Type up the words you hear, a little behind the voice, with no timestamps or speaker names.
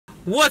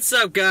What's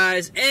up,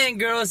 guys and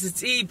girls?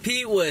 It's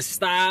EP with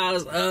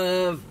Styles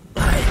of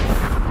Life.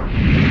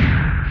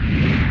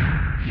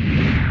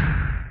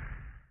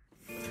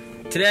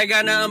 Today I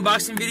got an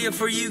unboxing video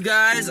for you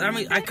guys.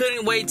 I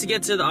couldn't wait to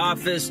get to the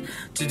office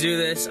to do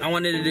this. I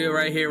wanted to do it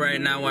right here,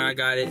 right now when I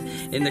got it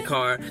in the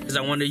car because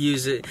I wanted to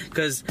use it.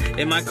 Because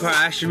in my car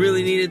I actually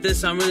really needed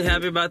this. So I'm really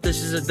happy about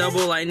this. This is a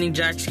double lightning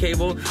jacks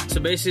cable.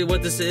 So basically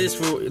what this is,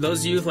 for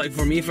those of you, like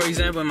for me for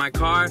example, in my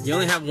car, you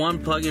only have one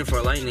plug-in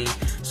for lightning.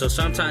 So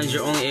sometimes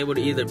you're only able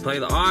to either play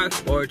the aux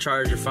or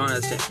charge your phone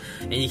at the same,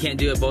 and you can't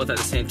do it both at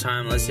the same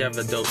time unless you have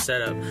a dope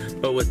setup.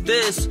 But with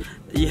this,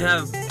 you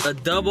have a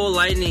double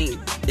lightning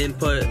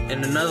input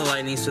and another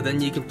lightning, so then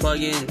you can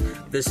plug in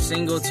this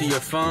single to your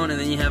phone, and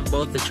then you have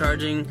both the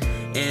charging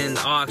and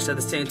the aux at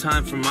the same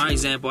time. For my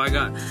example, I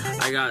got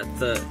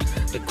the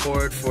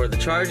cord for the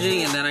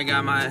charging, and then I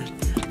got my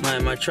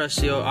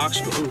trusty old aux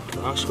cord. Ooh,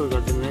 the aux cord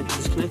got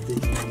disconnected.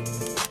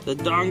 The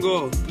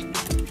dongle.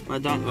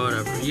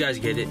 Whatever, you guys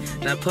get it.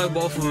 And I plug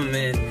both of them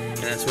in, and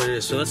that's what it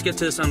is. So let's get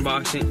to this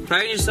unboxing.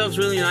 Packaging stuff's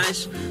really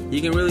nice. You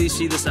can really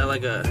see this at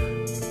like a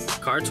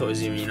car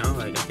toys even, you know?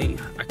 Like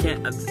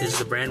is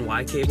the brand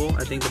Y Cable?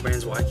 I think the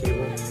brand's Y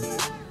Cable.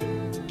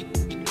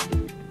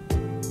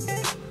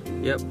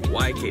 Yep,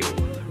 Y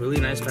Cable. Really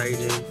nice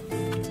packaging.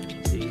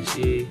 So you can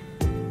see.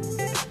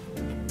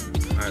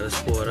 Alright, let's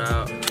pull it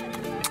out.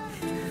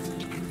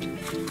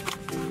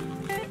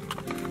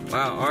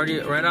 Wow, already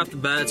right off the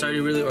bat, it's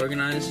already really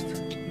organized.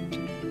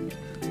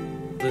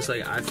 Looks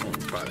like an iPhone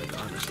product,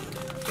 honestly.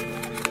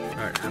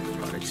 Alright, Apple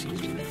product,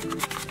 excuse me.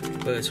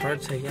 But it's hard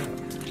to take out.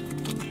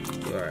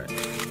 Alright.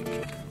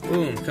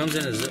 Boom, comes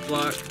in a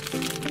Ziploc.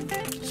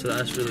 So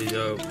that's really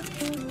dope.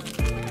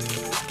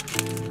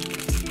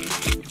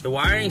 The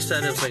wiring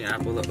setup's like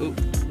Apple. Ooh,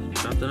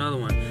 dropped another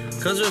one.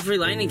 Comes with a free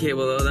lightning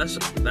cable though.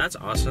 That's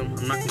awesome.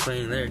 I'm not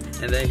complaining there.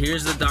 And then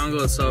here's the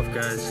dongle itself,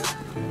 guys.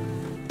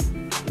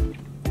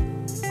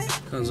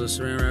 Comes with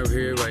surround right over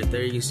here, right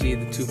there. You can see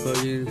the two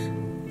plugins.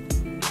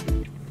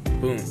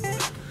 Boom.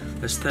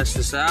 Let's test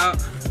this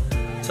out.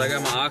 So I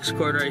got my aux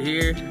cord right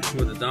here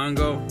with the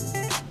dongle.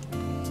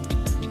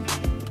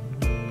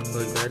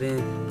 Plug that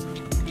in.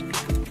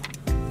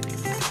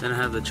 Then I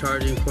have the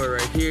charging port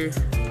right here.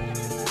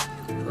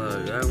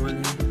 Plug that one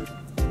in.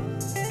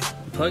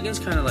 The plugin's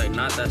kind of like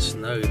not that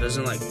snug. It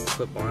doesn't like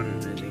clip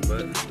on or anything,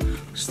 but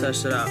let's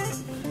test it out.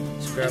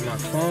 Let's grab my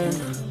phone.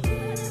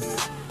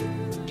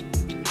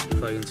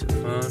 Plug into the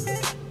phone.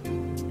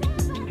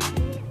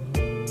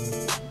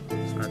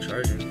 It's not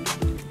charging.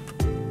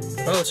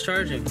 Oh, it's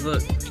charging.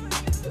 Look.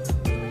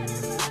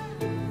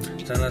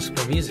 So let's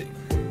play music.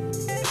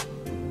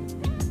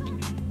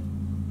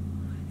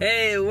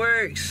 Hey, it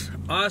works.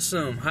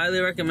 Awesome. Highly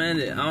recommend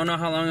it. I don't know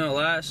how long it'll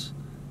last.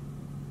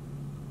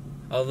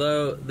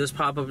 Although this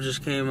pop-up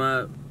just came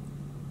up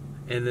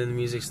and then the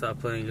music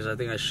stopped playing because I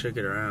think I shook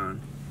it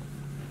around.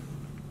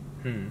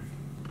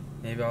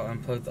 Maybe I'll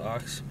unplug the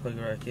aux, plug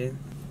it back in.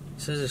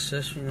 It says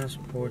accessory not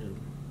supported.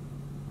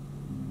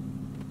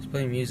 It's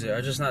playing music.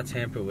 I just not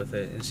tamper with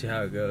it and see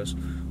how it goes.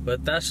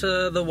 But that's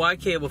the Y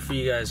cable for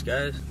you guys.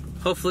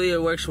 Hopefully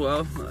it works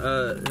well.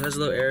 It has a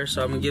little error,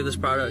 so I'm gonna give this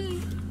product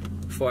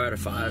 4 out of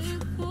 5.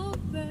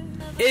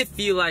 If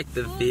you like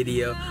the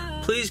video,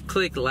 please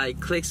click like,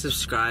 click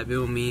subscribe. It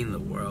will mean the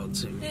world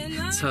to me.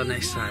 Until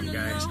next time,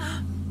 guys.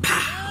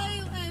 Pow!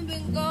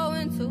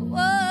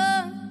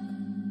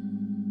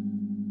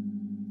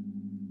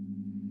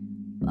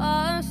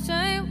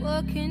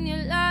 What can you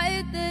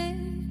like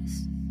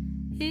this?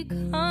 He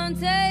can't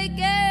take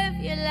care of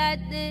you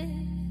like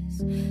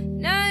this.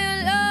 Now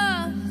you're lost.